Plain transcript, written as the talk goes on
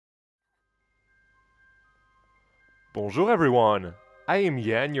Bonjour everyone! I am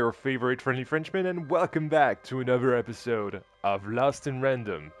Yan, your favorite friendly Frenchman, and welcome back to another episode of Lost in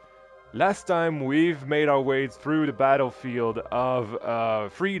Random. Last time we've made our way through the battlefield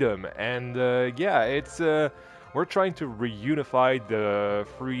of Freedom, and yeah, we're trying to reunify the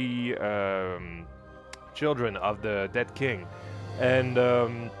three children of the dead king, and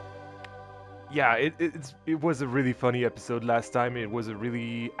yeah, it was a really funny episode last time. It was a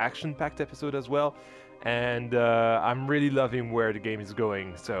really action-packed episode as well, and I'm really loving where the game is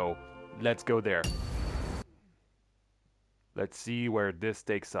going. So let's go there. Let's see where this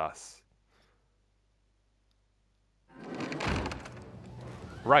takes us.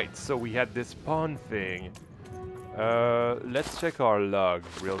 Right, so we had this pawn thing. Let's check our log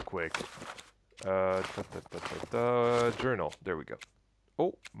real quick. Journal. There we go.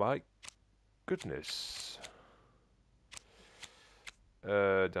 Oh my goodness.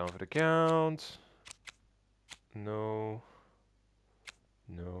 Down for the count. No.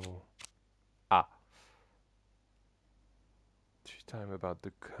 No. Ah. Time about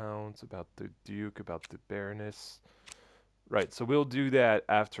the count, about the duke, about the baroness. Right, so we'll do that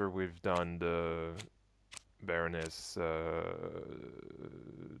after we've done the baroness,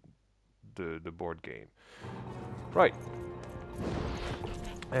 the board game. Right.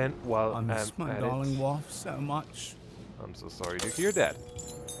 And while I miss my darling wife so much. I'm so sorry to hear that.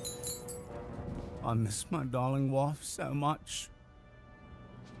 I miss my darling wife so much.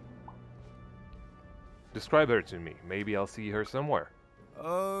 Describe her to me. Maybe I'll see her somewhere.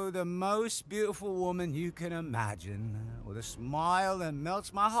 Oh, the most beautiful woman you can imagine, with a smile that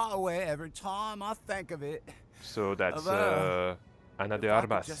melts my heart away every time I think of it. So that's Ana de If I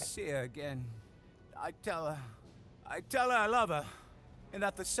could Armas. just see her again. I tell her I love her, and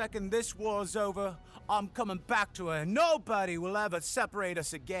that the second this war's over, I'm coming back to her, and nobody will ever separate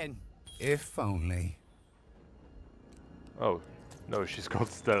us again. If only. Oh, no, she's called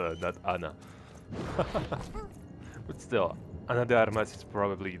Stella, not Anna. But still, Ana de Armas is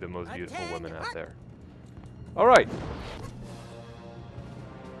probably the most beautiful woman out there. Alright.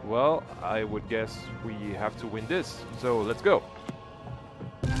 Well, I would guess we have to win this, so let's go.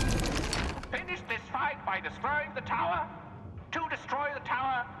 Finish this fight by destroying the tower. To destroy the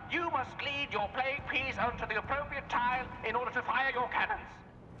tower, you must lead your playing piece onto the appropriate tile in order to fire your cannons.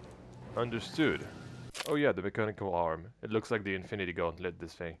 Understood. Oh yeah, the mechanical arm. It looks like the Infinity Gauntlet,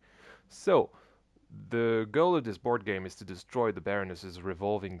 this thing. So, the goal of this board game is to destroy the Baroness's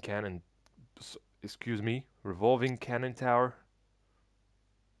revolving cannon... revolving cannon tower,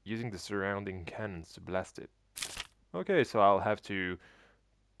 using the surrounding cannons to blast it. Okay, so I'll have to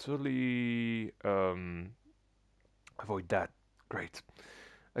totally avoid that. Great.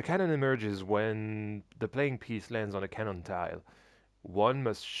 A cannon emerges when the playing piece lands on a cannon tile. One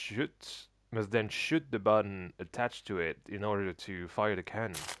must then shoot the button attached to it in order to fire the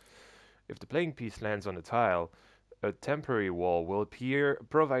cannon. If the playing piece lands on a tile, a temporary wall will appear,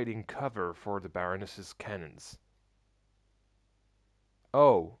 providing cover for the Baroness's cannons.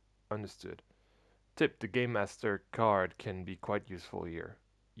 Oh, understood. Tip: the Game Master card can be quite useful here.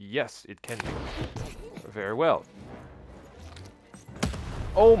 Yes, it can be. Very well.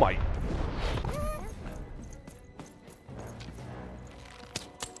 Oh my...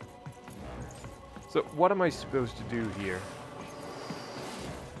 So, what am I supposed to do here?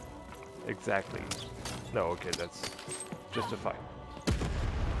 Exactly. No, okay, that's just a fight.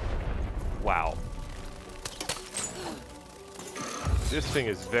 Wow. This thing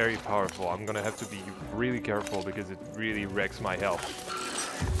is very powerful. I'm gonna have to be really careful because it really wrecks my health.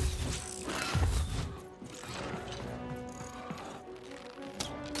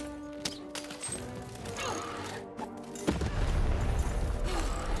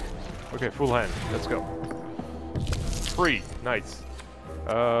 Okay, full hand. Let's go. Free. Nice.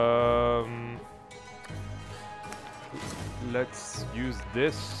 Let's use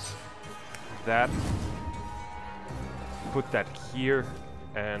this, that, put that here,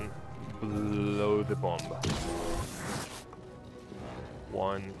 and blow the bomb.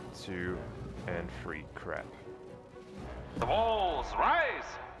 1, 2, and 3. Crap. The walls rise!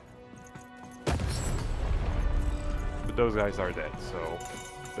 But those guys are dead, so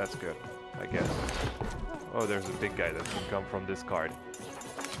that's good, I guess. Oh, there's a big guy that can come from this card.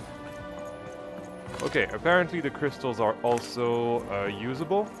 Okay, apparently the crystals are also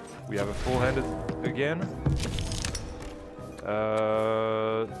usable. We have a full-handed again.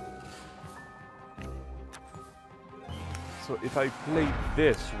 So if I play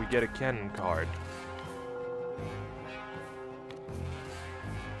this, we get a cannon card.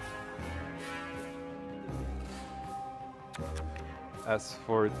 As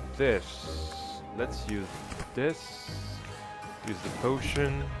for this, let's use this. Use the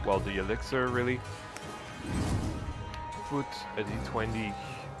potion, well, the elixir, really. Put a d20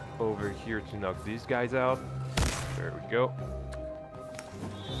 over here to knock these guys out. There we go.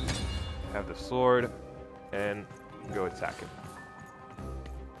 Have the sword, and go attack him.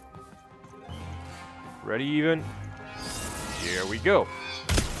 Ready, even? Here we go.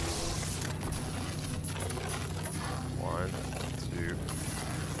 1, 2,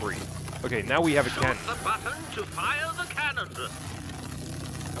 3. Okay, now we have a cannon. Shoot the button to fire the cannon.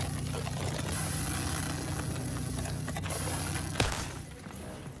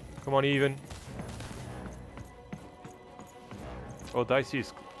 Come on, even. Oh, Dicey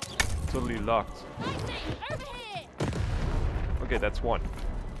is totally locked. Okay, that's 1.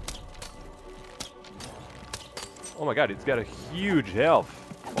 Oh my god, it's got a huge health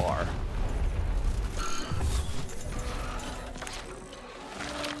bar.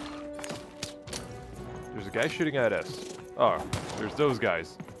 There's a guy shooting at us. Oh, there's those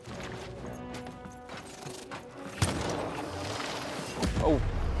guys. Oh.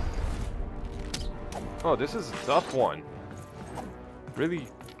 Oh, this is a tough one. Really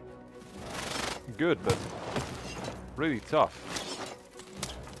good, but really tough.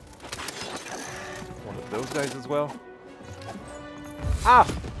 One of those guys as well. Ah!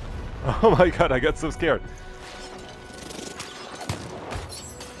 Oh my god, I got so scared.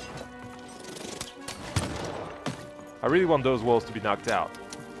 I really want those walls to be knocked out.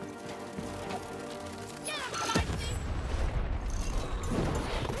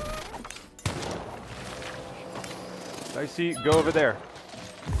 I see, go over there.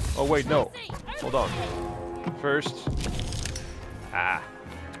 Oh wait, no. Hold on. First. Ah.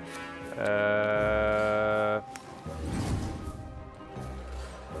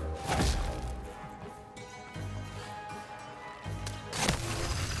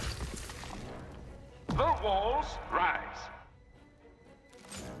 The walls rise.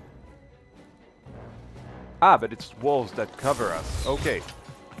 Ah, but it's walls that cover us. Okay.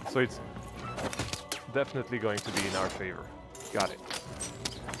 So it's definitely going to be in our favor. Got it.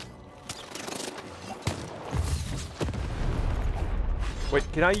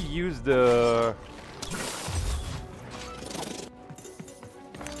 Wait, can I use the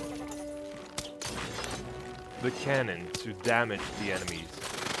cannon to damage the enemies?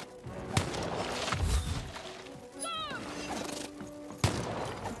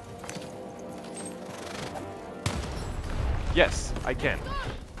 Yes, I can.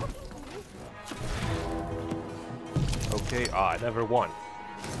 Okay, I never won.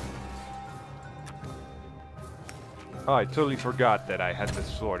 Oh, I totally forgot that I had this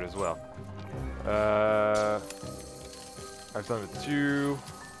sword as well. I've done a 2.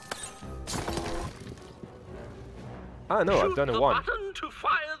 Ah, no, I've done a 1. Shoot the button to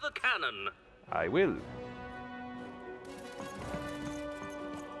fire the cannon. I will.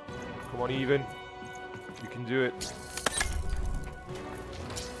 Come on, even. You can do it.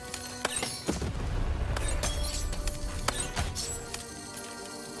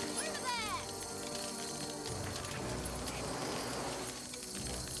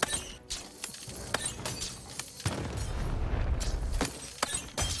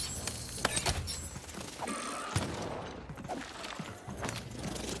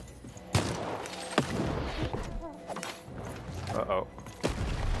 Uh-oh.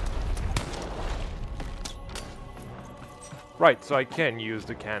 Right, so I can use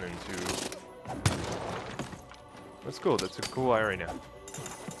the cannon to... That's cool, that's a cool arena.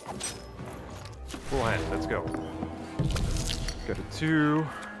 Full hand, let's go. Got a 2.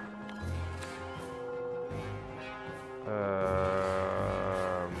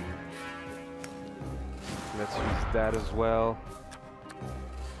 Let's use that as well.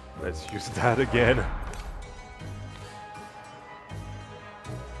 Let's use that again.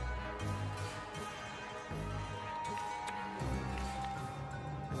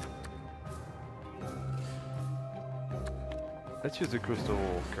 Let's use the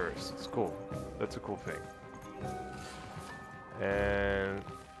crystal curse. It's cool. That's a cool thing. And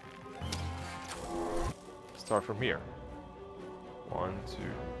start from here. 1, 2.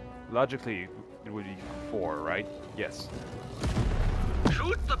 Logically, it would be 4, right? Yes.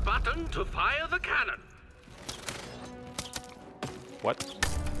 Shoot the button to fire the cannon. What?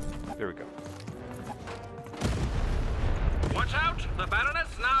 There we go. Watch out! The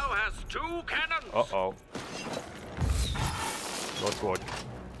Baroness now has 2 cannons. Uh-oh. Not good.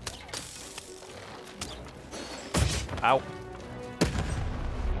 Ow.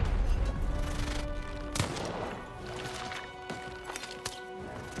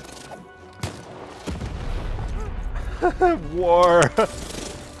 War.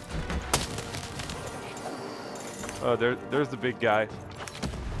 Oh, there's the big guy.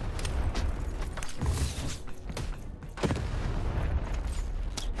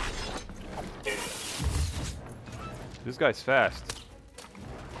 This guy's fast.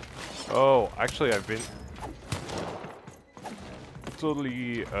 Oh, actually I've been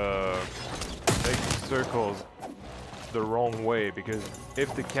totally making circles the wrong way, because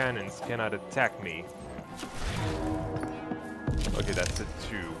if the cannons cannot attack me... Okay, that's a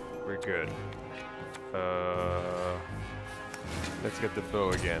 2. We're good. Let's get the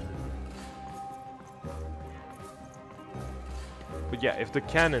bow again. But yeah, if the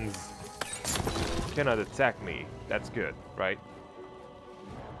cannons cannot attack me, that's good, right?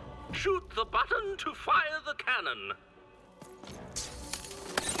 Shoot the button to fire the cannon.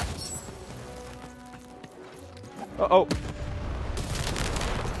 Uh-oh!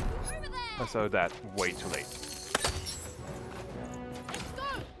 I saw that way too late.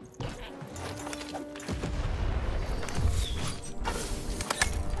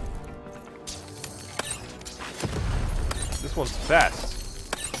 This one's fast.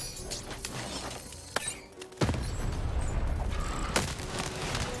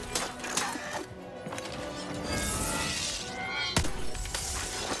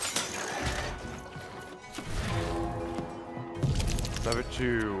 Number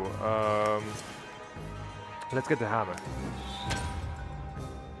 2. Let's get the hammer.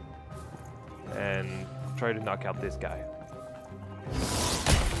 And try to knock out this guy.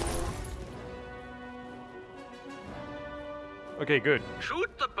 Okay, good. Shoot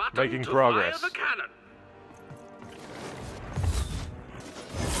the button Making to progress. fire the cannon.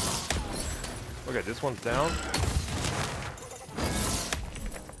 Okay, this one's down.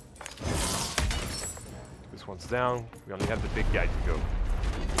 This one's down. We only have the big guy to go.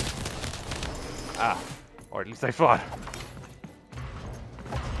 Ah, or at least I thought.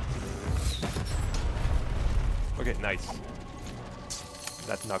 Okay, nice.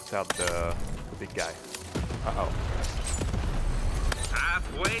 That knocks out the big guy. Uh-oh.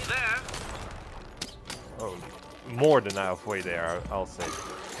 Halfway there. Oh, more than halfway there, I'll say.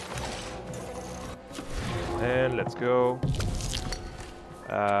 And let's go.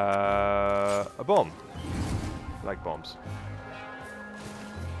 A bomb. I like bombs.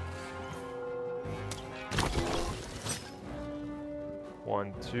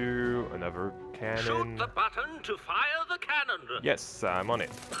 One, two, another cannon. Shoot the button to fire the cannon. Yes, I'm on it.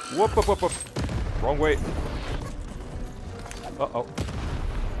 Whoop, whoop, whoop, whoop. Wrong way. Uh-oh.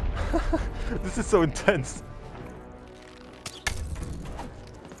 This is so intense.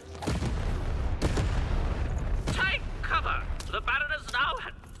 Take cover. The Baroness now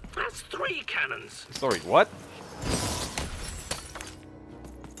has 3 cannons. Sorry, what?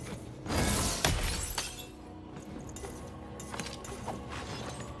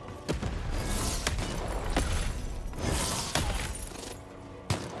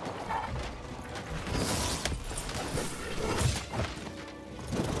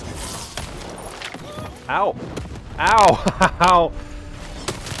 Ow! Ow! Ow!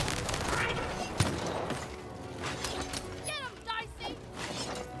 Get him, Dicey!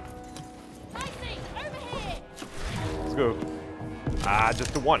 Dicey, over here! Let's go. Ah,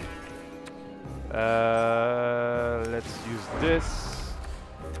 just the one. Let's use this.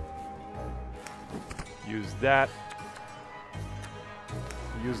 Use that.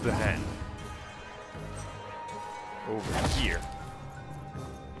 Use the hand. Over here.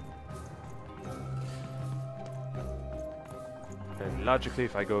 And logically,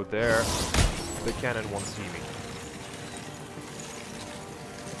 if I go there, the cannon won't see me.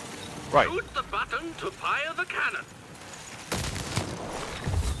 Right. Shoot the button to fire the cannon.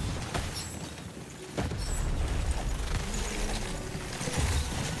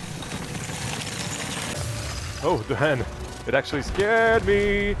 Oh, the hand. It actually scared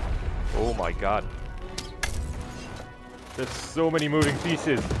me. Oh my god. There's so many moving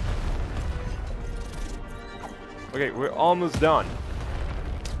pieces. Okay, we're almost done.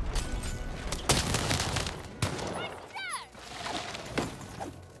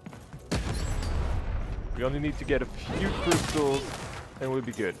 We only need to get a few crystals and we'll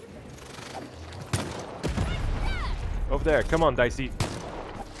be good. Over there, come on, Dicey.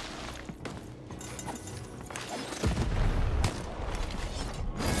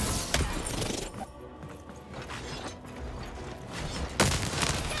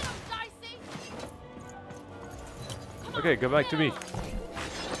 Okay, go back to me.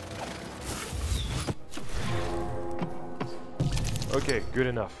 Okay, good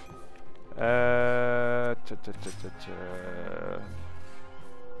enough.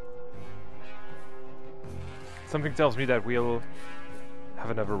 Something tells me that we'll have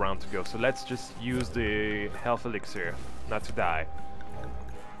another round to go. So let's just use the health elixir, not to die.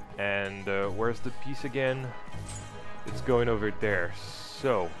 And where's the piece again? It's going over there.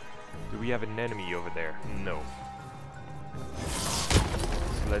 So, do we have an enemy over there? No.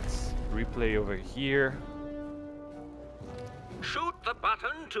 So let's replay over here. Shoot the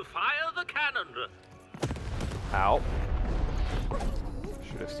button to fire the cannon. Ow.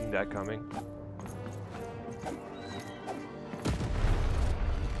 Should have seen that coming.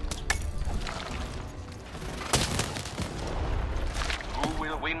 Who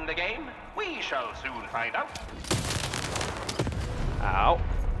will win the game? We shall soon find out. Ow.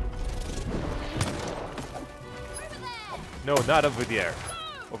 No, not over there.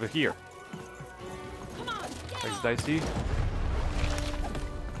 Over here. Come on, get Thanks, on. Dicey.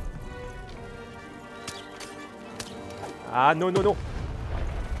 Ah, no, no, no.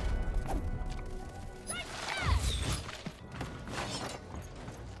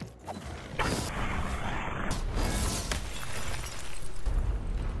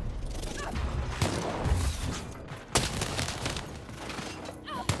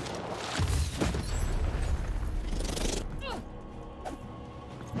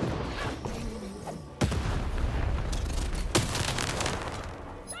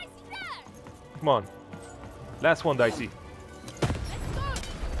 Come on. Last one, Dicey.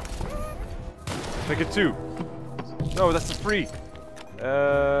 Take it two. No, that's a free.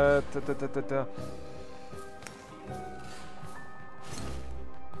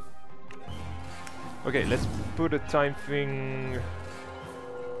 Okay, let's put a time thing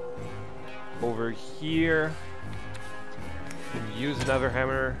over here. And use another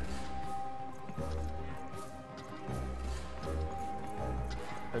hammer.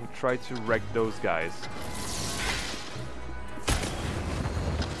 And try to wreck those guys.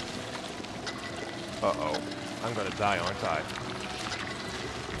 Uh-oh. I'm gonna die, aren't I?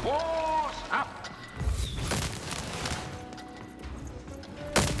 Walls up.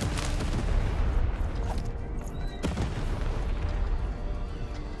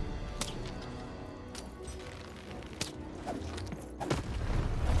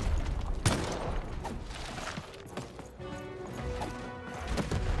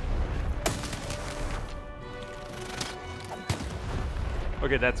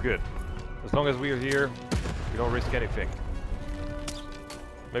 Okay, that's good. As long as we're here, we don't risk anything.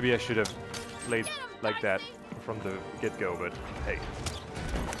 Maybe I should have played like that from the get-go, but hey.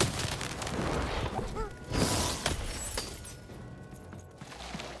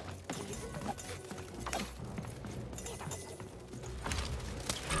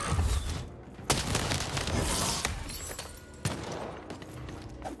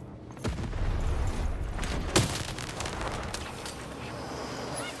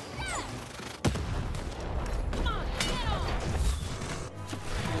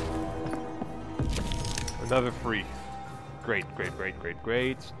 Another free. Great, great, great, great,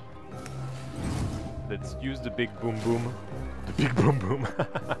 great. Let's use the big boom boom. The big boom boom.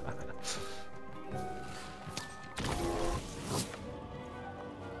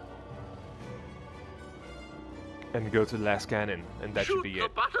 And go to the last cannon, and that should be Shoot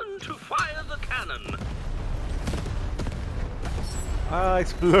it. the button to fire the cannon. Ah,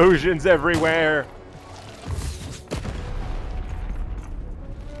 explosions everywhere!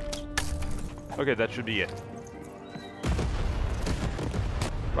 Okay, that should be it.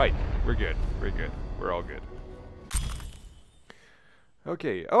 Right, we're good, we're good, we're all good.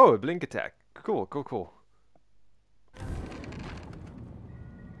 Okay, oh, a blink attack. Cool, cool, cool.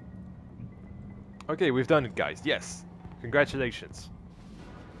 Okay, we've done it, guys, yes. Congratulations.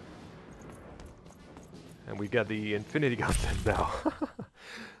 And we got the Infinity Gauntlet now.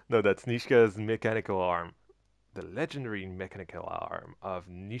 No, that's Nishka's mechanical arm. The legendary mechanical arm of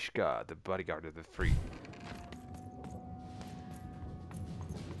Nishka, the bodyguard of the Three.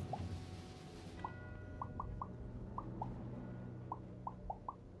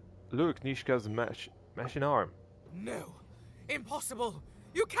 Look, Nishka's machine arm. No. Impossible.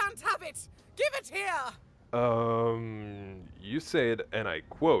 You can't have it. Give it here. You said, and I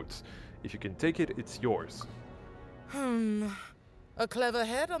quote, if you can take it, it's yours. A clever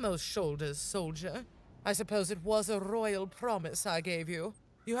head on those shoulders, soldier. I suppose it was a royal promise I gave you.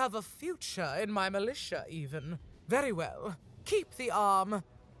 You have a future in my militia, even. Very well. Keep the arm.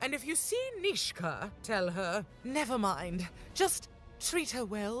 And if you see Nishka, tell her, never mind. Just treat her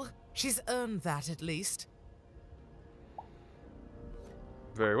well. She's earned that, at least.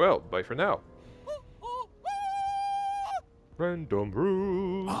 Very well, bye for now. Random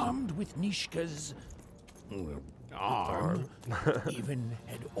rules. Armed with Nishka's arm, even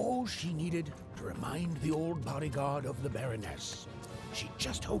had all she needed to remind the old bodyguard of the Baroness. She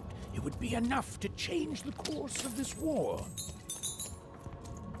just hoped it would be enough to change the course of this war.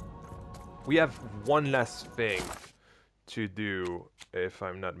 We have one last thing to do, if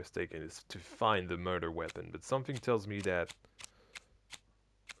I'm not mistaken, is to find the murder weapon. But something tells me that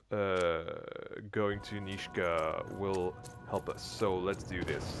going to Nishka will help us. So let's do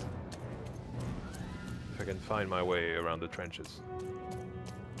this. If I can find my way around the trenches.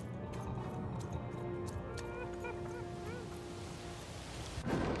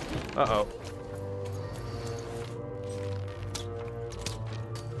 Uh-oh.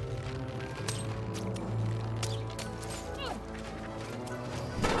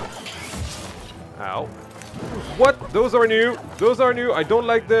 Ow. What? Those are new. Those are new. I don't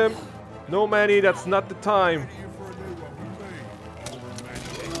like them. No, Manny, that's not the time.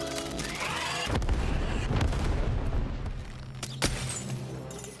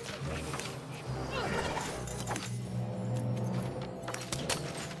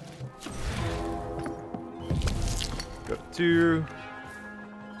 Got two.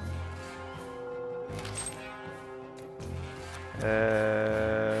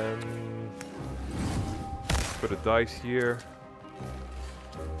 And put a dice here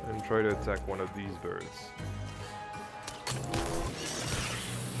and try to attack one of these birds.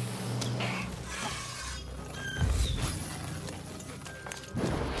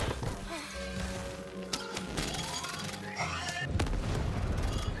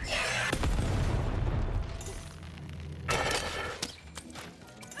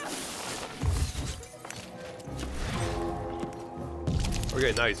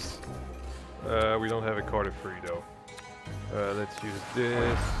 Okay, nice. We don't have a card of free though. Let's use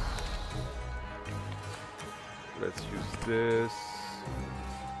this. Let's use this.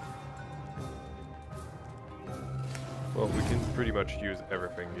 Well, we can pretty much use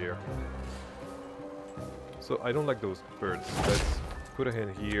everything here. So I don't like those birds. Let's put a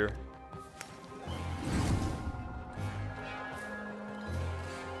hand here.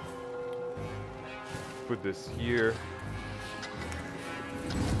 Put this here.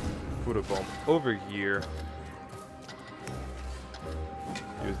 Put a bomb over here.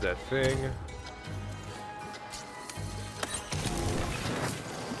 Use that thing.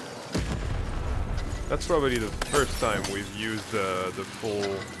 That's probably the first time we've used the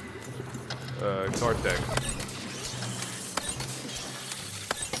full card deck.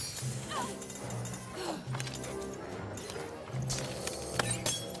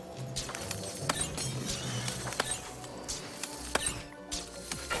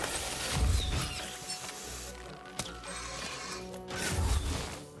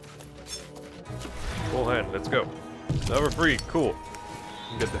 Full hand, let's go. Now we're free, cool.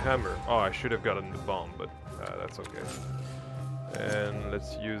 Get the hammer. Oh, I should have gotten the bomb, but that's okay. And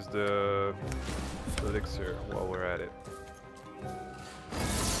let's use the elixir while we're at it.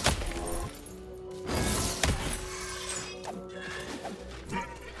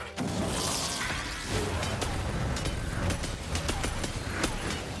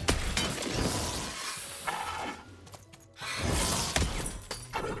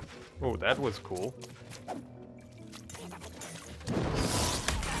 Oh, that was cool.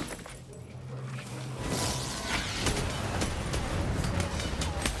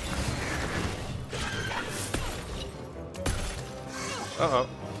 Uh-oh.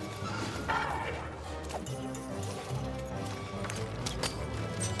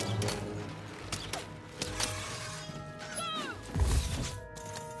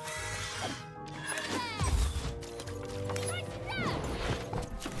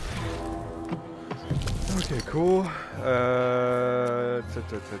 Okay, cool.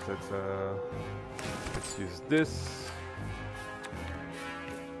 Let's use this.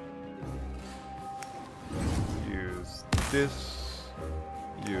 Use this.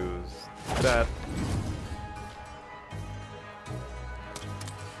 Use that.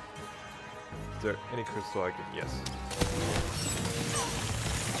 Is there any crystal I can? Yes.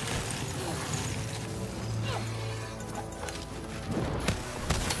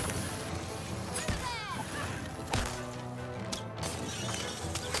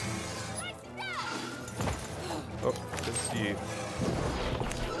 Oh, let's see.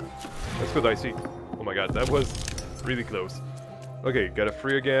 Let's go dicey. Oh my god, that was really close. Okay, got a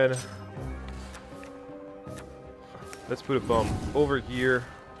free again. Let's put a bomb over here.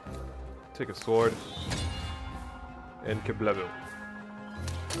 Take a sword. And kablavo.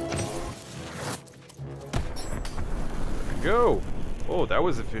 There we go! Oh, that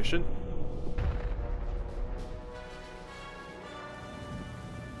was efficient.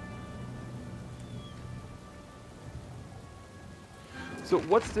 So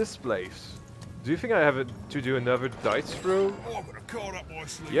what's this place? Do you think I have to do another dice throw?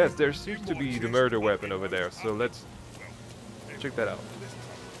 Yes, there seems to be the murder weapon over there, so let's check that out.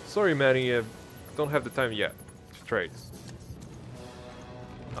 Sorry, Manny, don't have the time yet to trade.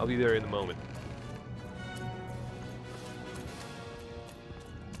 I'll be there in a moment.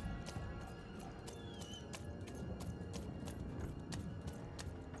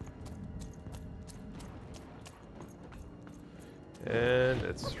 And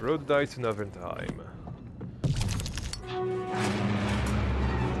let's throw the dice another time.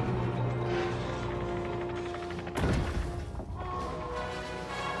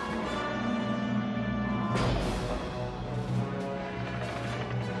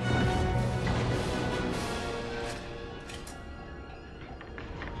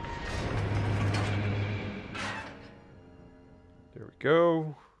 There we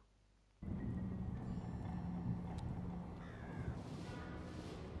go.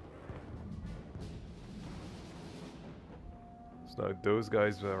 So now those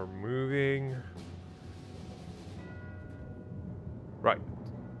guys are moving. Right.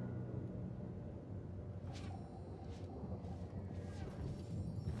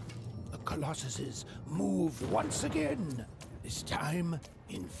 The Colossuses moved once again, this time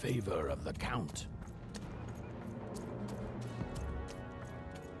in favor of the Count.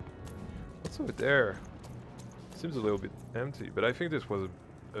 What's over there? Seems a little bit empty, but I think this was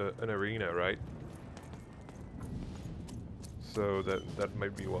an arena, right? So that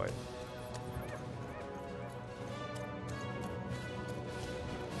might be why.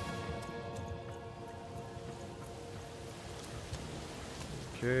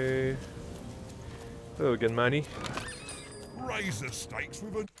 Okay. Hello again, Manny. Razor stakes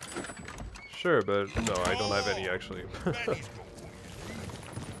with a... Sure, but no, I don't have any actually.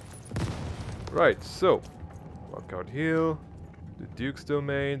 Right, so Lockout Hill, the Duke's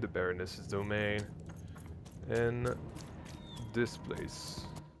domain, the Baroness's domain, and this place.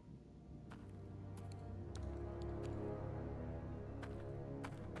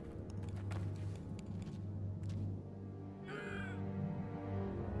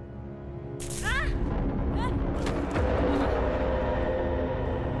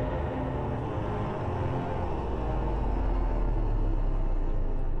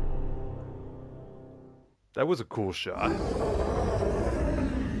 That was a cool shot.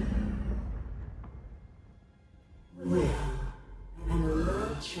 Well, an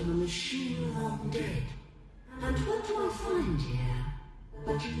alert from a machine long dead. And what do I find here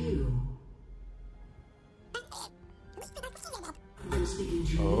but you? I'm speaking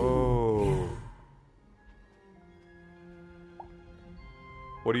to you. Oh.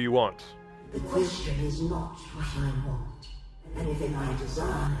 What do you want? The question is not what I want. Anything I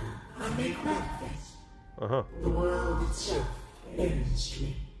desire, I make manifest. Uh-huh. The world itself ends to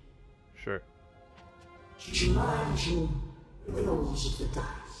me. Sure. To remind you the rolls of the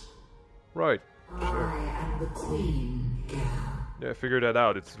dice. Right. Sure. I am the queen, girl. Yeah, I figured that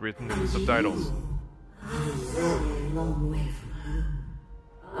out. It's written in the subtitles. I'm a very long way from home.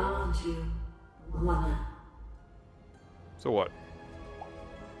 Aren't you, woman? So what?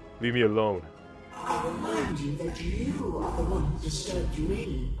 Leave me alone. I remind you that you are the one who disturbed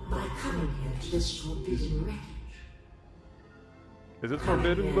me by coming here to this forbidden wreckage. Is it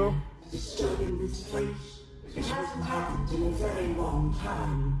forbidden, though? Disturbing this place. It hasn't happened in a very long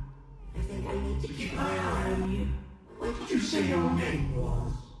time. I think I need to keep my eye on you. What did you say your name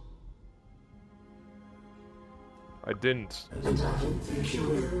was? I didn't. And I don't think you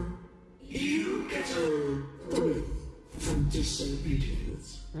will. You get a thrill from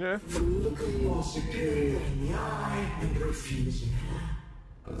disobedience. Yeah. From looking your superior in the eye and refusing her.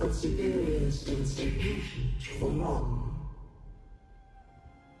 But superiors don't stay patient for long.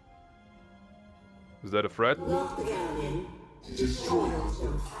 Is that a threat? Lock the girl in to destroy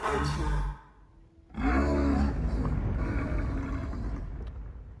yourself and her.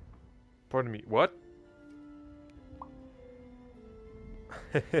 Pardon me, what?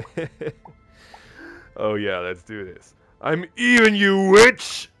 Oh yeah, let's do this. I'm even, you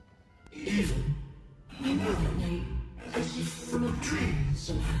witch! Even? Another name, as if from a dream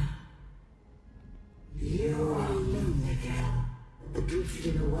somehow. You are a lonely girl, adrift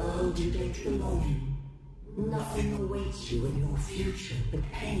in a world you don't belong in. Nothing awaits you in your future but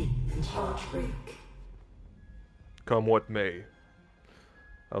pain and heartbreak. Come what may.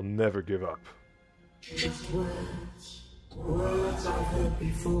 I'll never give up. Just words. Words I've heard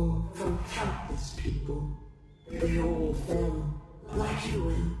before from countless people. They all fell like you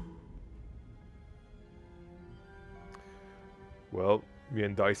will. Well, me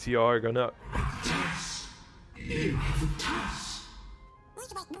and Dicey are gonna... Tice. You have a tice.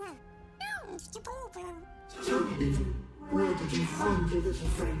 Ethan, where did you find your little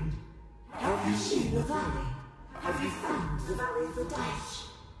friend? Have you seen the valley? Have you found the Valley of the Dice?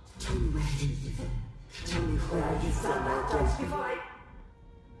 Tell me where it is, Ethan. Tell me where you found that dice before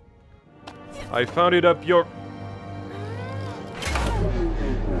I found it up your...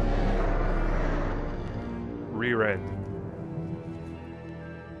 rear end.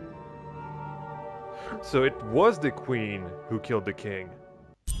 So it was the queen who killed the king.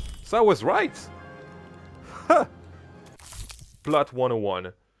 So I was right! Ha! Plot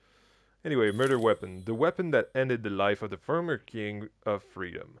 101. Anyway, murder weapon. The weapon that ended the life of the former king of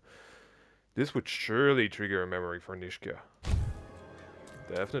freedom. This would surely trigger a memory for Nishka.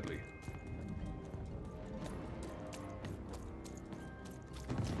 Definitely.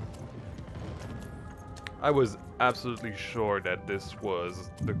 I was absolutely sure that this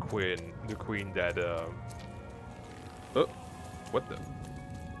was the queen that, oh, what the?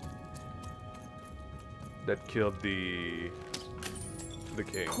 That killed the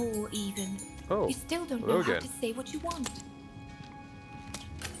king. Poor Even. Oh, You still don't hello know how again. to say what you want.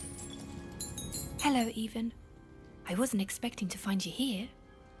 Hello, Even. I wasn't expecting to find you here.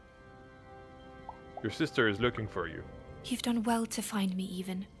 Your sister is looking for you. You've done well to find me,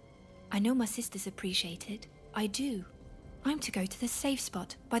 Even. I know my sisters appreciate it. I do. I'm to go to the safe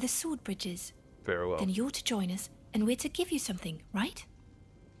spot by the sword bridges. Very well. Then you're to join us, and we're to give you something, right?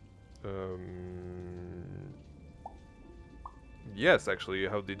 Yes, actually.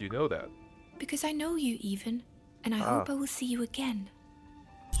 How did you know that? Because I know you, Even, and I hope I will see you again.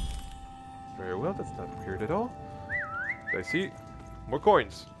 Very well. That's not weird at all. I see more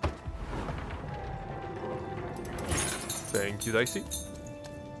coins. Thank you, Dicey.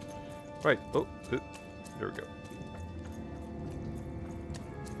 Right. Oh, there we go.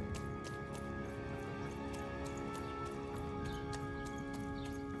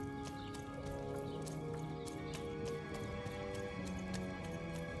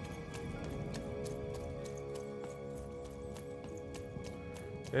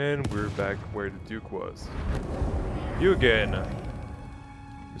 And we're back where the Duke was. You again,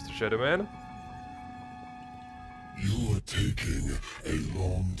 Mr. Shadowman. You're taking a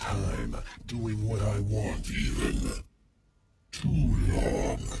long time doing what I want, Even. Too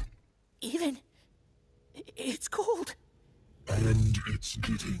long. Even, it's cold. And it's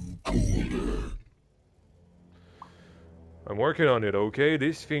getting colder. I'm working on it, okay?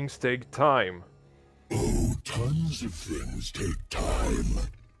 These things take time. Oh, tons of things take time.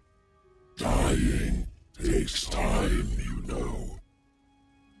 Dying takes time, you know.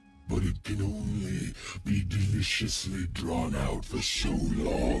 But it can only be deliciously drawn out for so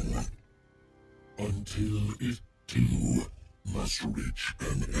long. Until it, too, must reach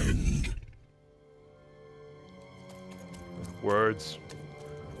an end. Words.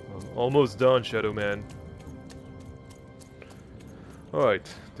 Almost done, Shadow Man.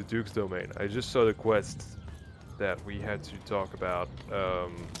 Alright, the Duke's Domain. I just saw the quest that we had to talk about.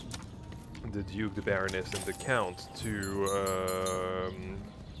 The Duke, the Baroness, and the Count to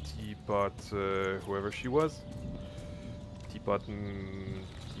Teapot, whoever she was. Teapot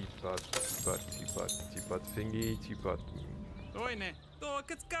thingy, Teapot.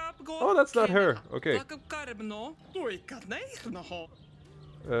 Oh, that's not her. Okay.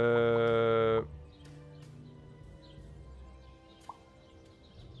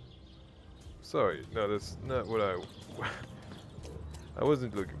 Sorry, no, that's not what I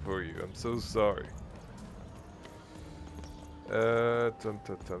wasn't looking for you. I'm so sorry. Tum.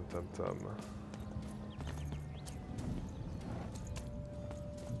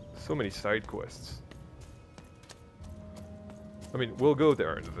 So many side quests. I mean, we'll go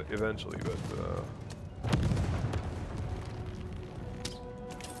there eventually, but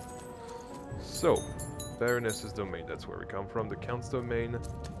So, Baroness's domain, that's where we come from. The Count's domain,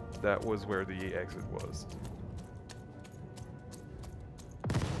 that was where the exit was.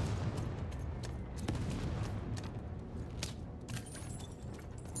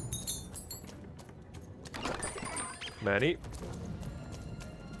 Manny.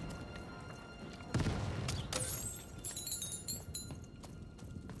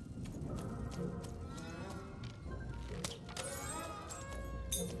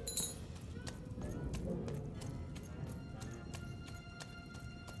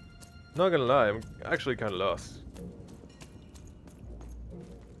 Not gonna lie, I'm actually kind of lost.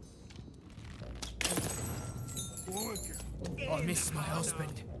 I miss my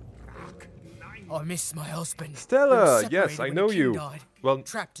husband. I miss my husband. Stella, We were yes, separated I when know the king you. died, Well,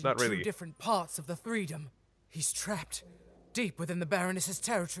 trapped not in really. two different parts of the THREEDOM. He's trapped deep within the Baroness's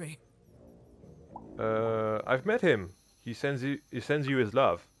territory. I've met him. He sends you his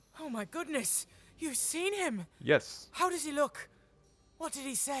love. Oh my goodness! You've seen him? Yes. How does he look? What did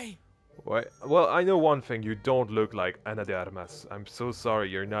he say? Well, I know one thing. You don't look like Ana de Armas. I'm so sorry.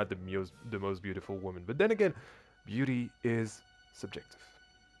 You're not the most beautiful woman. But then again, beauty is subjective.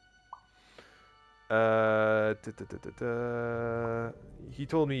 He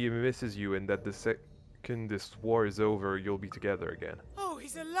told me he misses you and that the second this war is over, you'll be together again. Oh,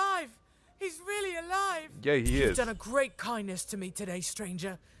 he's alive! He's really alive! Yeah, he is. You've done a great kindness to me today,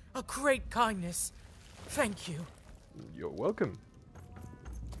 stranger. A great kindness. Thank you. You're welcome.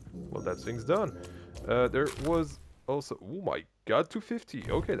 Well, that thing's done. There was also... Oh my god,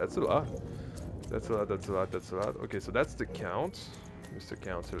 250. Okay, that's a lot. That's a lot, that's a lot, that's a lot. Okay, so that's the count. Mr.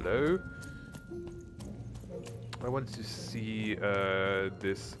 Count, hello. I wanted to see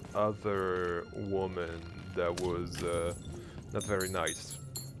this other woman that was not very nice.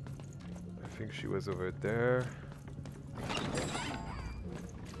 I think she was over there.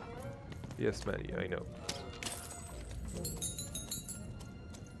 Yes, Manny, I know.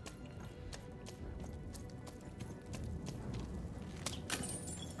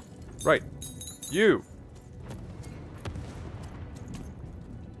 Right. You!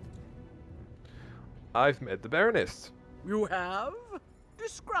 I've met the Baroness. You have?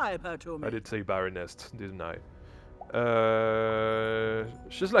 Describe her to me. I did say Baroness, didn't I?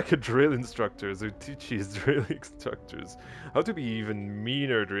 She's like a drill instructor, so teaches drill instructors how to be even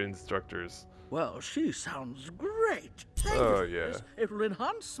meaner drill instructors. Well, she sounds great. Oh, yeah. It will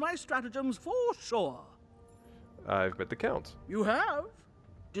enhance my stratagems for sure. I've met the Count. You have?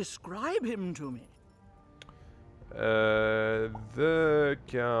 Describe him to me. The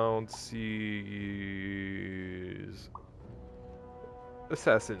Count sees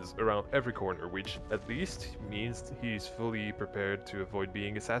assassins around every corner, which at least means he's fully prepared to avoid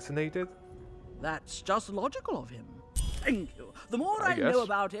being assassinated. That's just logical of him. Thank you. The more I know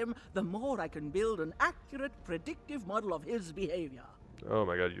about him, the more I can build an accurate, predictive model of his behavior. Oh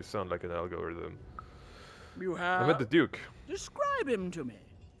my god, you sound like an algorithm. You have? I met the Duke. Describe him to me.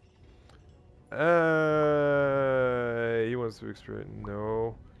 He wants to experience.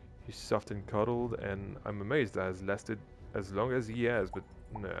 No, he's soft and cuddled, and I'm amazed that has lasted as long as he has. But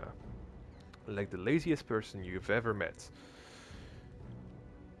nah, like the laziest person you've ever met.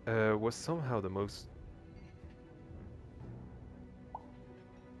 Was somehow the most.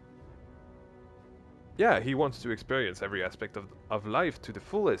 Yeah, he wants to experience every aspect of life to the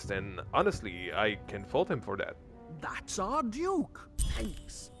fullest, and honestly, I can fault him for that. That's our Duke.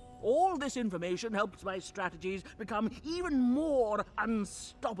 Thanks. All this information helps my strategies become even more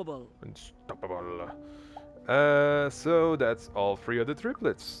unstoppable. Unstoppable. So that's all 3 of the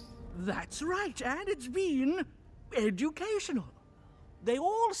triplets. That's right, and it's been educational. They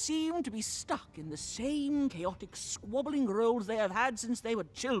all seem to be stuck in the same chaotic, squabbling roles they have had since they were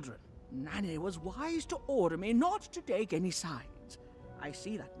children. Nanny was wise to order me not to take any sides. I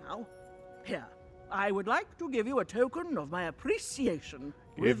see that now. Here, I would like to give you a token of my appreciation.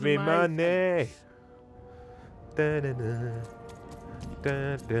 Give me money.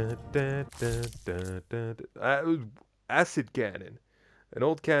 Acid cannon. An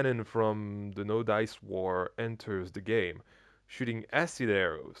old cannon from the No Dice War enters the game, shooting acid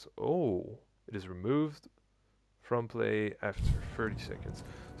arrows. Oh, it is removed from play after 30 seconds.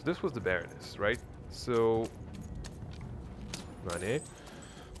 So this was the Baroness, right? So, money.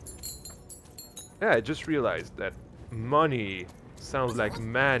 Yeah, I just realized that money sounds like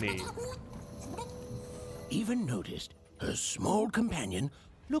Manny. Even noticed her small companion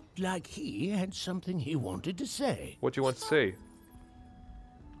looked like he had something he wanted to say. What do you want to say?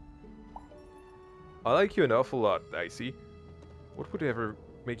 I like you an awful lot, Dicey. What would ever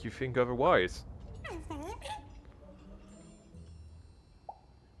make you think otherwise?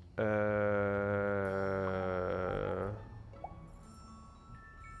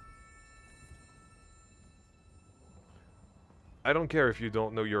 I don't care if you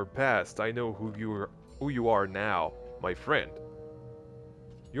don't know your past. I know who you are now, my friend.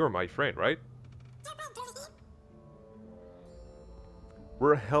 You're my friend, right?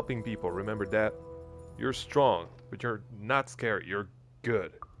 We're helping people, remember that? You're strong, but you're not scary. You're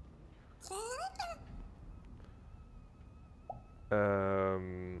good.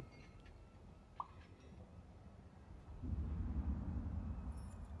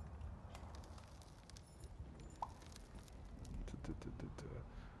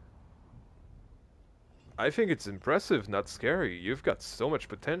 I think it's impressive, not scary. You've got so much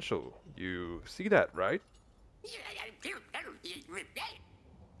potential. You see that, right?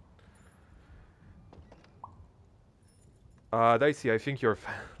 Dicey, I think you're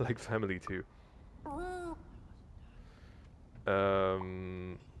like family too.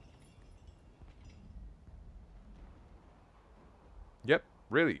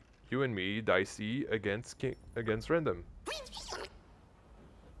 Really, you and me, dicey against random.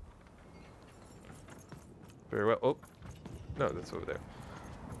 Very well. Oh, no, that's over there.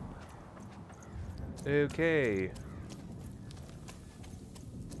 Okay.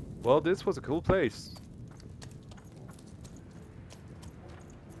 Well, this was a cool place.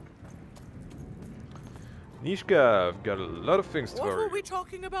 Nishka, I've got a lot of things to What worry. were we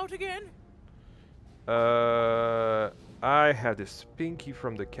talking about again? I had this pinky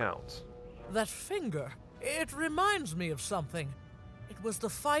from the Count. That finger. It reminds me of something. It was the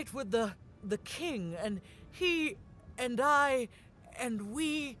fight with the king, and he, and I, and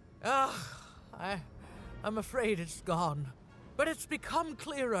we. I'm afraid it's gone. But it's become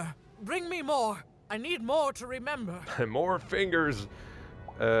clearer. Bring me more. I need more to remember. More fingers.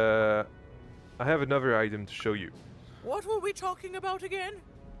 I have another item to show you. What were we talking about again?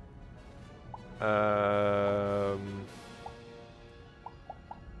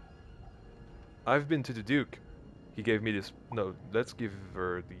 I've been to the Duke. He gave me this. No, let's give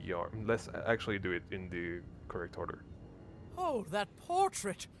her the arm. Let's actually do it in the correct order. Oh, that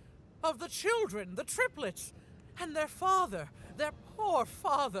portrait of the children, the triplets, and their father, their poor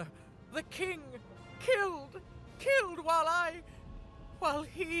father, the king, killed while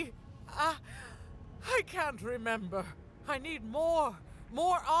he, I can't remember. I need more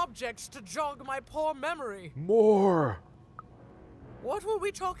objects to jog my poor memory. More! What were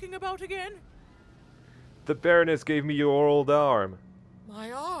we talking about again? The Baroness gave me your old arm.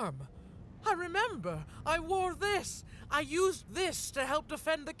 My arm. I remember. I wore this. I used this to help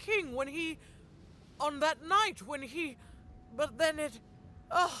defend the king when he... on that night when he... But then it...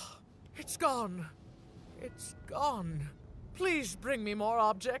 it's gone. It's gone. Please bring me more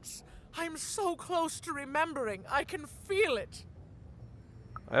objects. I'm so close to remembering. I can feel it.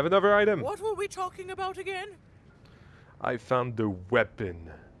 I have another item. What were we talking about again? I found the weapon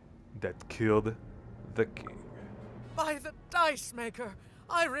that killed the king. By the dice maker.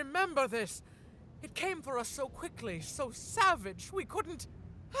 I remember this. It came for us so quickly, so savage. We couldn't...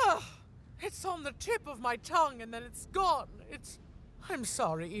 It's on the tip of my tongue and then it's gone. I'm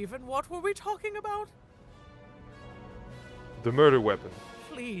sorry, Even. What were we talking about? The murder weapon.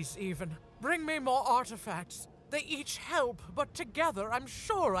 Please, Even. Bring me more artifacts. They each help, but together I'm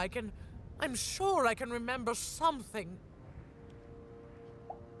sure I can remember something.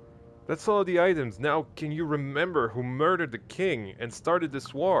 That's all the items. Now, can you remember who murdered the king and started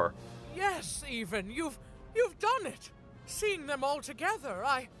this war? Yes, Even. You've done it. Seeing them all together,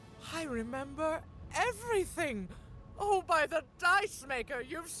 I remember everything. Oh, by the dice maker,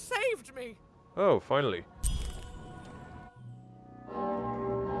 you've saved me. Oh, finally.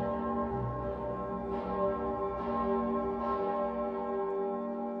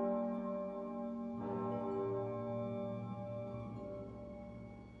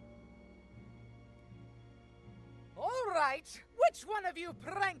 Which one of you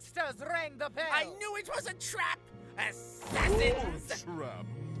pranksters rang the bell? I knew it was a trap! Assassins! Trap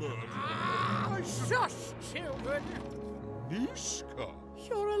Shush, children! Nishka!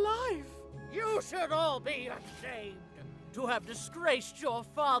 You're alive! You should all be ashamed to have disgraced your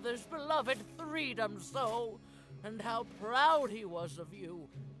father's beloved THREEDOM so, and how proud he was of you.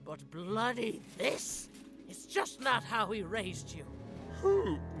 But bloody this is just not how he raised you.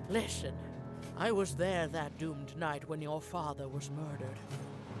 Listen. I was there that doomed night when your father was murdered.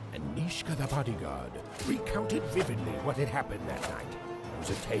 And Nishka the bodyguard recounted vividly what had happened that night. It was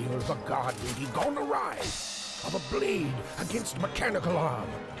a tale of a god lady gone awry, of a blade against mechanical arm,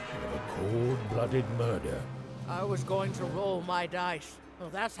 and of a cold-blooded murder. I was going to roll my dice. Well,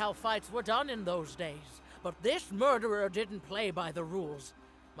 that's how fights were done in those days. But this murderer didn't play by the rules.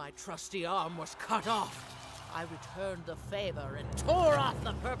 My trusty arm was cut off. I returned the favor and tore off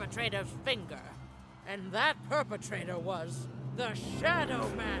the perpetrator's finger. And that perpetrator was the Shadow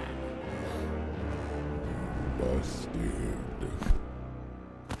Man. Busted.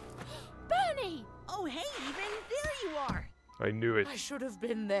 Bernie! Oh, hey, Even. There you are. I knew it. I should have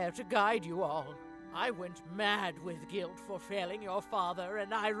been there to guide you all. I went mad with guilt for failing your father,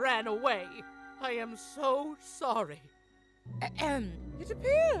 and I ran away. I am so sorry. It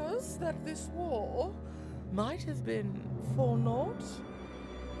appears that this war might have been for naught.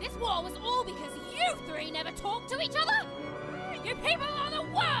 This war was all because you three never talked to each other! You people are the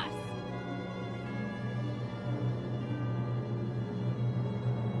worst!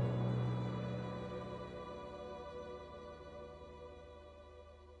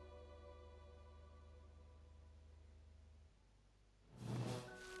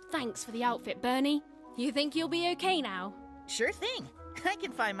 Thanks for the outfit, Bernie. You think you'll be okay now? Sure thing. I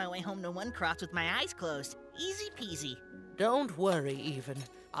can find my way home to One Cross with my eyes closed. Easy peasy. Don't worry, even.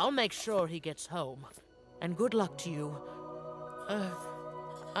 I'll make sure he gets home. And good luck to you.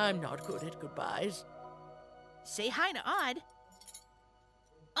 I'm not good at goodbyes. Say hi to Odd.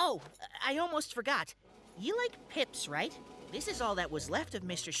 Oh, I almost forgot. You like pips, right? This is all that was left of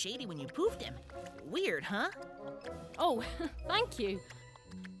Mr. Shady when you poofed him. Weird, huh? Oh, thank you.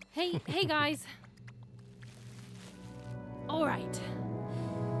 Hey guys. All right.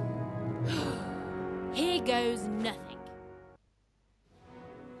 Here goes nothing.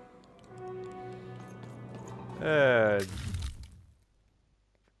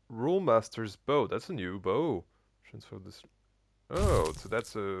 Rulemaster's bow. That's a new bow. Transfer this. Oh, so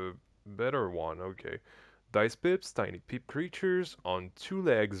that's a better one. Okay. Dice pips, tiny pip creatures on 2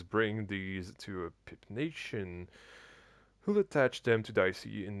 legs. Bring these to a pip nation, who'll attach them to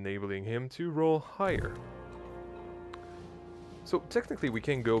Dicey, enabling him to roll higher. So technically, we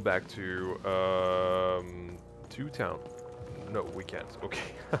can go back to town. No, we can't. Okay.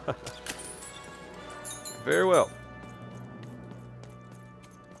 Very well.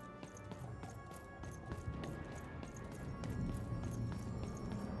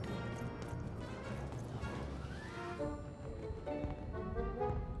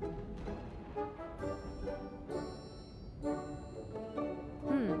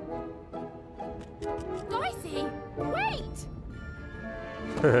 Dicey, wait!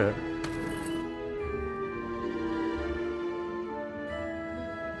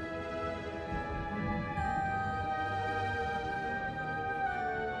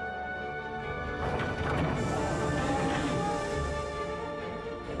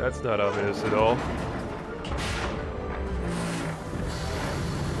 That's not obvious at all.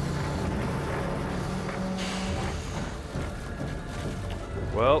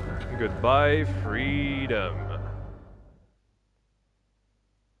 Well, goodbye, freedom.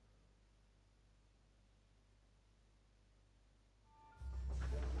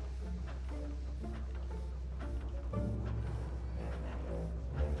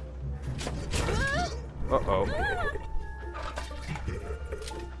 Uh-oh.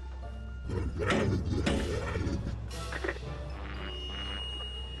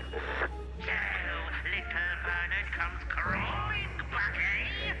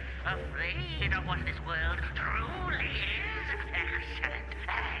 Afraid of what this world truly is? Excellent,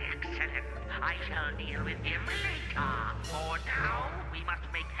 excellent. I shall deal with him later. For now, we must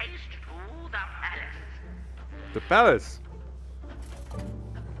make haste to the palace. The palace?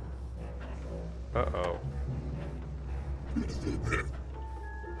 Uh-oh.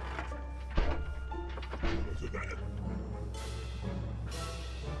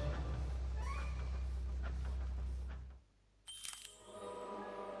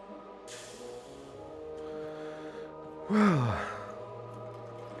 Well,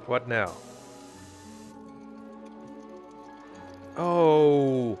 what now?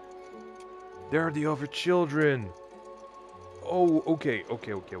 Oh, there are the other children. Oh, okay.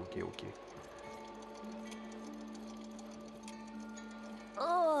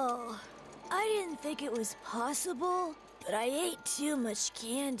 Oh, I didn't think it was possible, but I ate too much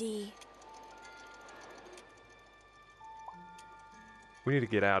candy. We need to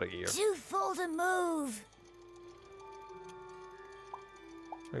get out of here. Too full to move.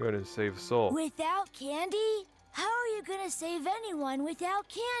 I'm going to save Soul. Without candy? How are you gonna save anyone without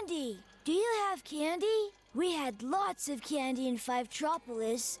candy? Do you have candy? We had lots of candy in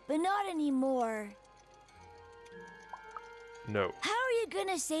Fivetropolis, but not anymore. No. How are you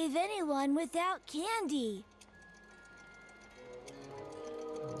gonna save anyone without candy?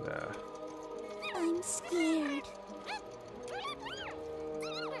 Nah. I'm scared.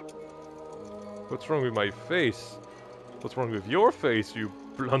 What's wrong with my face? What's wrong with your face, you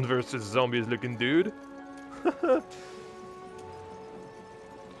Plant vs. Zombies looking dude?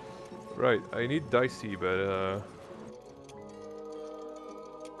 Right, I need Dicey, but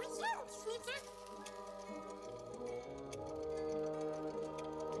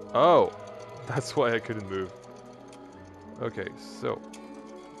oh, that's why I couldn't move. Okay, so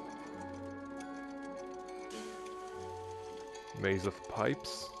maze of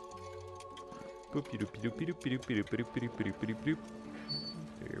pipes. Boopy doopy doopy doopy doopy doopy doopy doopy doopy doop.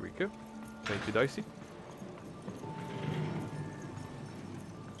 Here we go. Thank you, Dicey.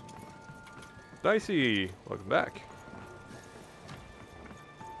 Dicey, welcome back.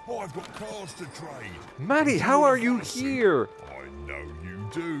 Oh, I've got cards to trade. Maddie, how are you here? I know you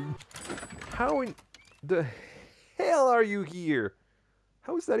do. How in the hell are you here?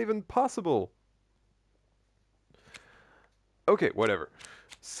 How is that even possible? Okay, whatever.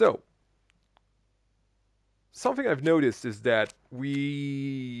 So, something I've noticed is that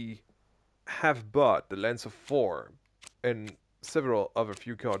we have bought the Lens of 4, and several other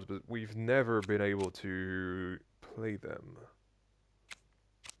few cards, but we've never been able to play them.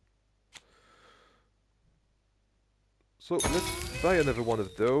 So let's buy another one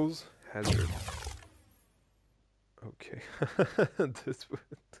of those. Hazard. Okay. This would...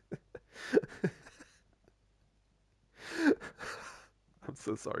 I'm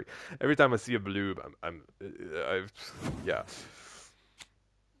so sorry. Every time I see a bloob, yeah.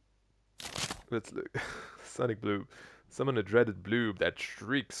 Let's look. Sonic Bloob. Summon a dreaded bloob that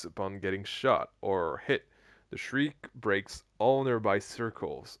shrieks upon getting shot or hit. The shriek breaks all nearby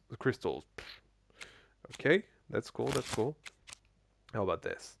crystals. Okay, that's cool, that's cool. How about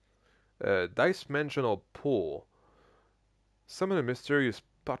this? Dimensional Pool. Summon a mysterious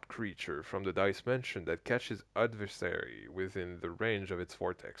pot creature from the dice mansion that catches adversary within the range of its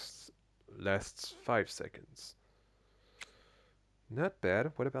vortex. Lasts 5 seconds. Not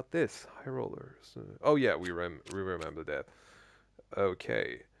bad. What about this? High rollers. Oh yeah, we remember that.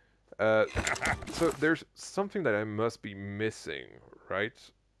 Okay. So there's something that I must be missing, right?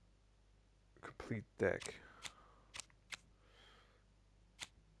 Complete deck.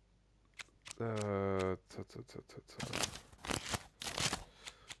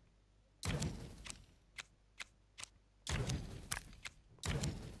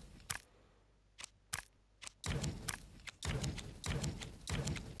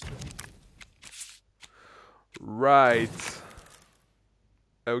 Right.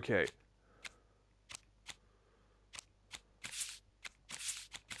 Okay.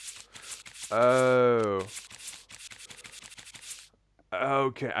 Oh.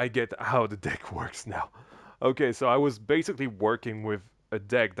 Okay, I get how the deck works now. Okay, so I was basically working with a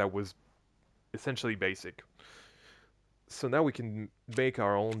deck that was essentially basic. So now we can make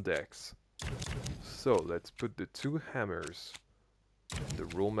our own decks. So let's put the 2 hammers, the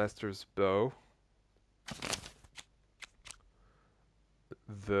Rule Master's bow,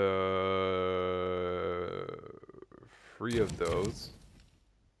 the 3 of those.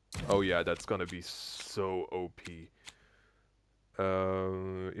 Oh yeah, that's gonna be so OP.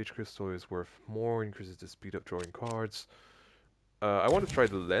 Each crystal is worth more, increases the speed of drawing cards. I want to try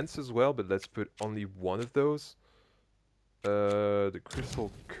the lens as well, but let's put only 1 of those. The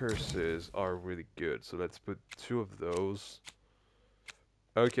crystal curses are really good, so let's put 2 of those.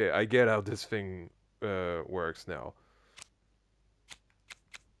 Okay, I get how this thing works now.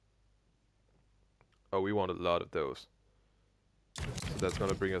 Oh, we want a lot of those. So that's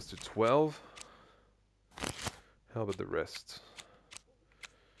gonna bring us to 12. How about the rest?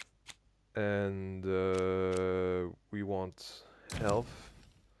 And we want health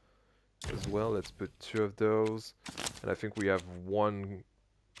as well. Let's put 2 of those. And I think we have 1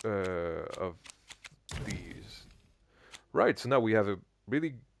 of these. Right, so now we have a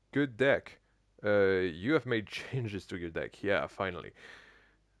really good deck. You have made changes to your deck. Yeah, finally.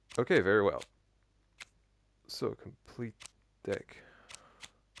 Okay, very well. So, complete deck.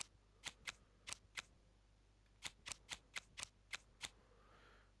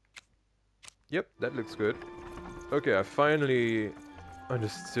 Yep, that looks good. Okay, I finally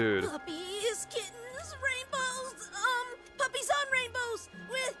understood. Puppies, kittens, rainbows, puppies on rainbows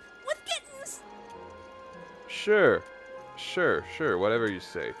with kittens. Sure, whatever you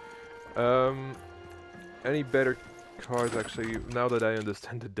say. Any better cards actually, now that I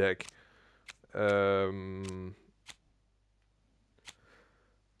understand the deck?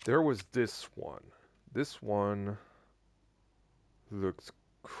 There was this one. This one looks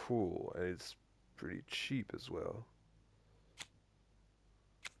cool, and it's pretty cheap as well.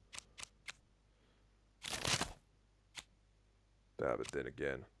 Ah, but then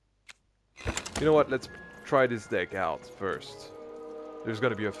again, you know what? Let's try this deck out first. There's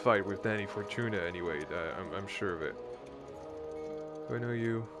gonna be a fight with Danny Fortuna anyway. I'm sure of it. Do I know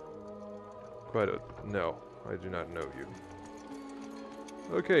you? No, I do not know you.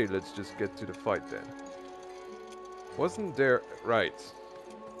 Okay, let's just get to the fight then. Wasn't there... Right.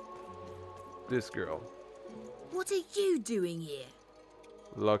 This girl. What are you doing here?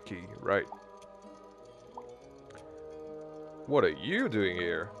 Lucky, right. What are you doing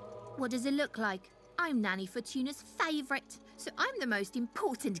here? What does it look like? I'm Nanny Fortuna's favourite, so I'm the most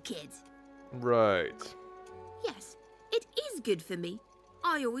important kid. Right. Yes, it is good for me.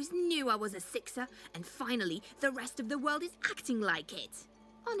 I always knew I was a sixer, and finally, the rest of the world is acting like it.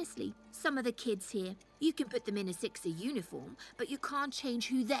 Honestly, some of the kids here, you can put them in a sixer uniform, but you can't change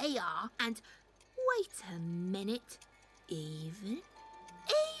who they are, and... Wait a minute. Even?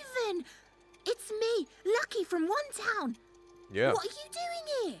 It's me, Lucky from One Town. Yeah. What are you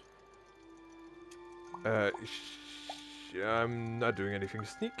doing here? I'm not doing anything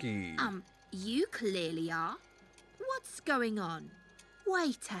sneaky. You clearly are. What's What's going on?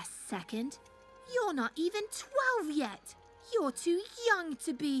 Wait a second. You're not even 12 yet. You're too young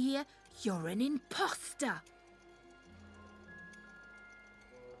to be here. You're an imposter.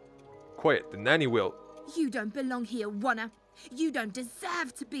 Quiet, the nanny will. You don't belong here, Wanna. You don't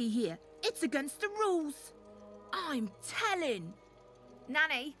deserve to be here. It's against the rules. I'm telling.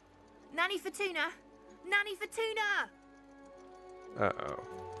 Nanny. Nanny for Tuna. Nanny for Tuna. Uh-oh.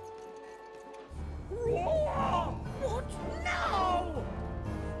 What now?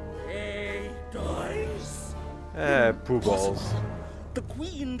 Hey, dice. Poo balls. The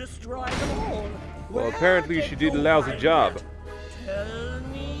queen destroyed them all. Well, apparently she did a lousy job. Tell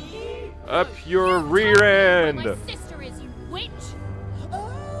me. Up your rear end! My sister is, you witch.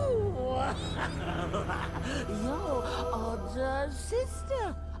 Oh, your older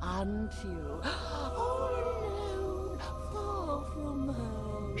sister, aren't you? All alone, far from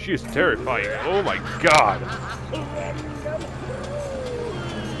home. She is terrifying. Oh my god!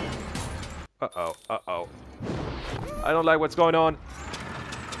 Uh-oh, uh-oh. I don't like what's going on.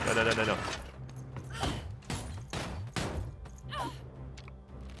 No, no, no, no, no.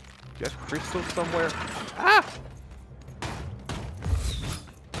 Do you have crystals somewhere? Ah!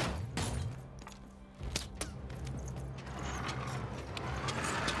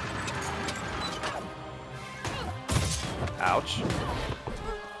 Ouch.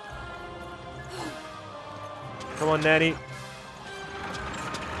 Come on, Nanny.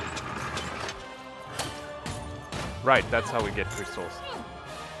 Right, that's how we get crystals.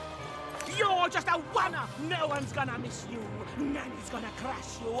 You're just a wanna. No one's gonna miss you. Nanny's gonna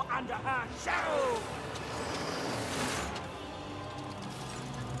crush you under her show.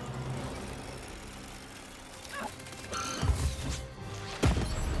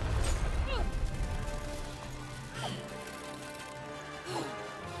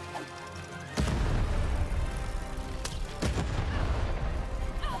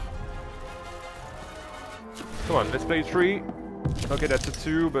 Come on, let's play 3. Okay, that's a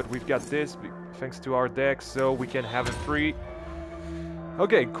 2, but we've got this thanks to our deck, so we can have a 3.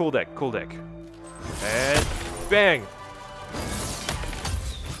 Okay, cool deck, cool deck. And bang!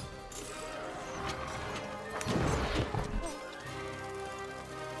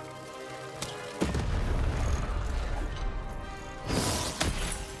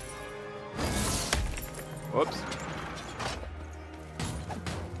 Whoops.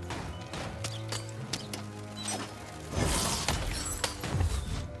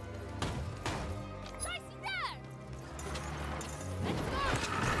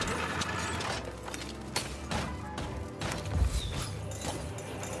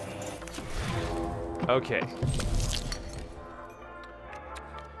 Okay.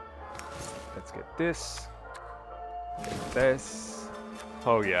 Let's get this. Get this.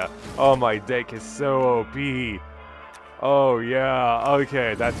 Oh yeah. Oh, my deck is so OP. Oh yeah.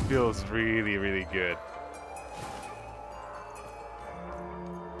 Okay, that feels really, really good.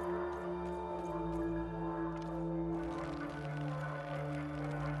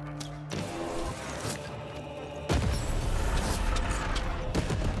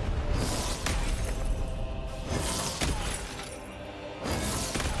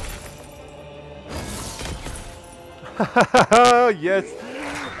 Yes!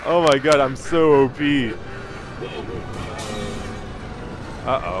 Oh my god, I'm so OP!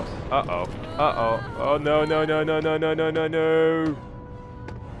 Uh-oh, uh-oh, uh-oh. Oh no, no, no, no, no, no, no, no, no!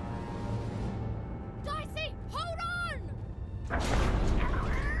 Dicey, hold on!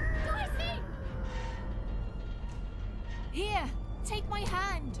 Dicey! Here, take my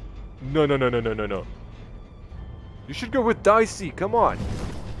hand. No, no, no, no, no, no, no. You should go with Dicey, come on!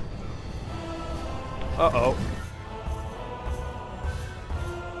 Uh-oh.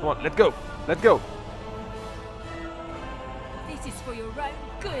 Come on, let go! Let go! This is for your own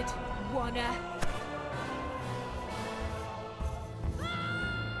good, Wanna.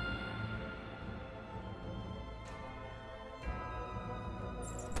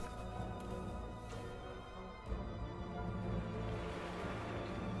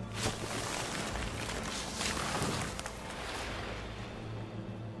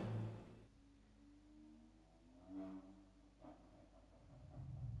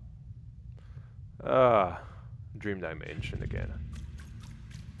 Dream Dimension again.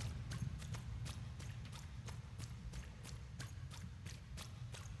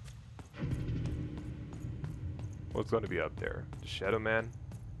 What's gonna be up there? The Shadow Man?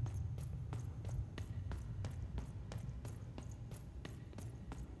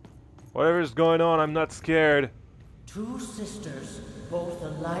 Whatever's going on, I'm not scared. Two sisters, both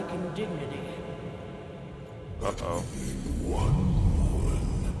alike in dignity. Uh-oh. One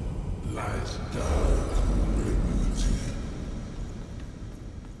woman lies down to liberty.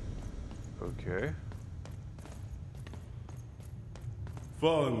 Okay.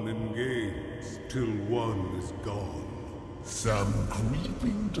 Fun and games till one is gone. Some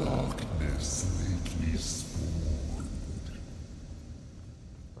creeping darkness lately spawned.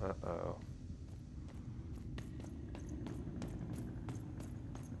 Uh-oh.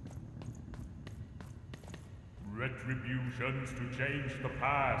 Retributions to change the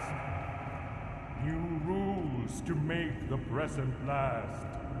past. New rules to make the present last.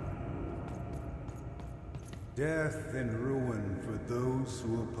 Death and ruin for those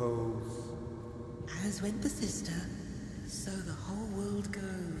who oppose. As went the sister, so the whole world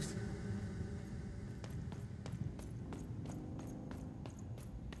goes.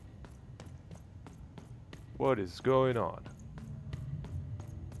 What is going on?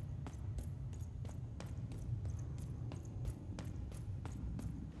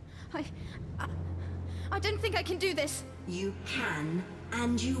 I don't think I can do this. You can,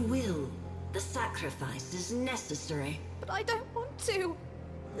 and you will. The sacrifice is necessary. But I don't want to.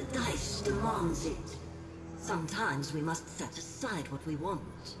 The dice demands it. Sometimes we must set aside what we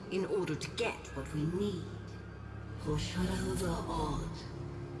want in order to get what we need. Push her over, Odd.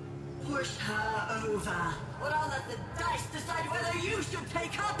 Push her over. Or I'll let the dice decide whether you should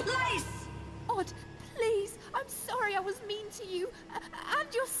take her place! Odd, please. I'm sorry I was mean to you.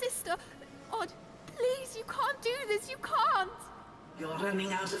 And your sister. Odd, please, you can't do this. You can't. You're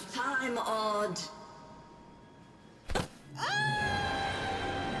running out of time, Odd.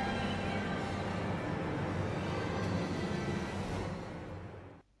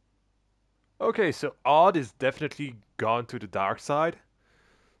 Okay, so Odd is definitely gone to the dark side.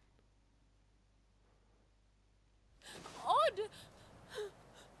 Odd.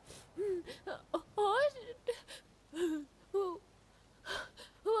 Odd.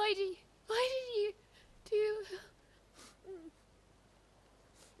 Why did you do...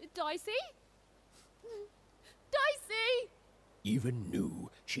 Dicey? Dicey! Even knew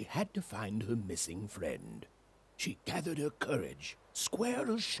she had to find her missing friend. She gathered her courage, squared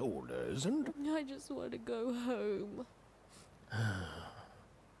her shoulders, and... I just want to go home.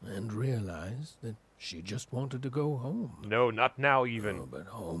 and realized that she just wanted to go home. No, not now even. Oh, but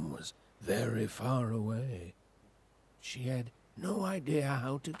home was very far away. She had no idea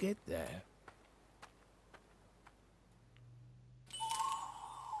how to get there.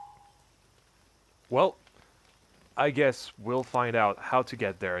 Well, I guess we'll find out how to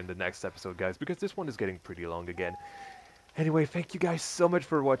get there in the next episode, guys, because this one is getting pretty long again. Anyway, thank you guys so much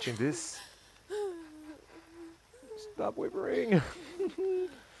for watching this. Stop whimpering.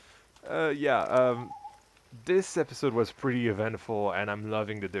 This episode was pretty eventful, and I'm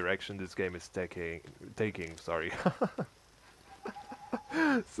loving the direction this game is taking. Sorry.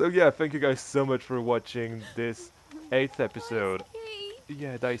 So yeah, thank you guys so much for watching this 8th episode.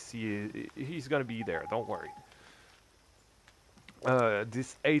 Yeah, Dicey, he's gonna be there, don't worry.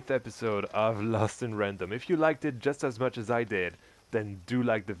 This 8th episode of Lost in Random. If you liked it just as much as I did, then do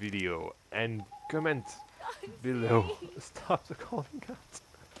like the video and comment below. Stop the calling out.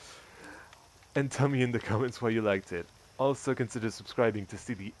 And tell me in the comments why you liked it. Also consider subscribing to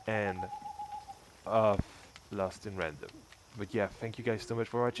see the end of Lost in Random. But yeah, thank you guys so much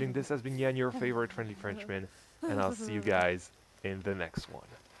for watching. This has been Yan, your favorite friendly Frenchman, and I'll see you guys in the next one.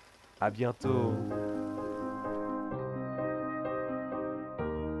 À bientôt!